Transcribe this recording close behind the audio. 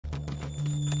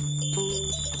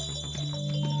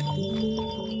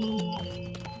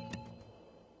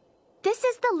This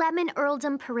is the Lemon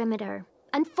Earldom perimeter.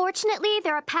 Unfortunately,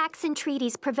 there are pacts and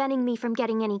treaties preventing me from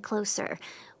getting any closer.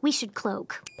 We should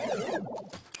cloak.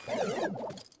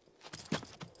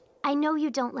 I know you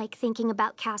don't like thinking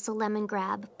about Castle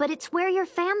Lemongrab, but it's where your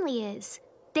family is.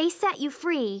 They set you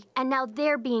free, and now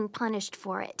they're being punished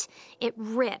for it. It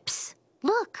rips.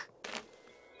 Look.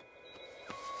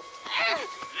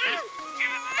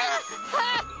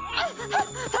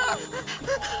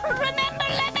 Remember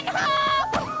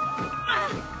lemonhope!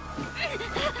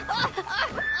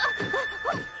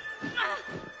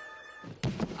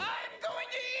 I'm going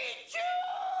to eat you!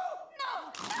 No!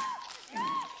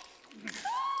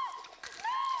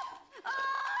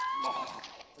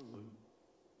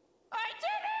 I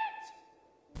did it!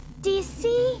 Do you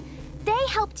see? They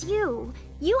helped you.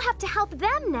 You have to help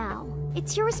them now.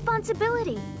 It's your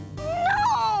responsibility.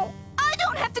 No! I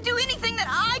don't have to do anything that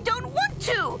I don't want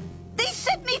to! They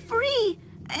set me free!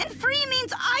 And free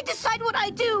means I decide what I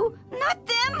do, not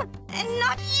them, and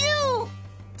not you!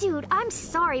 Dude, I'm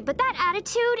sorry, but that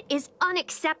attitude is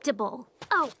unacceptable.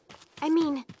 Oh, I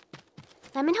mean,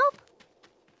 Lemonhope?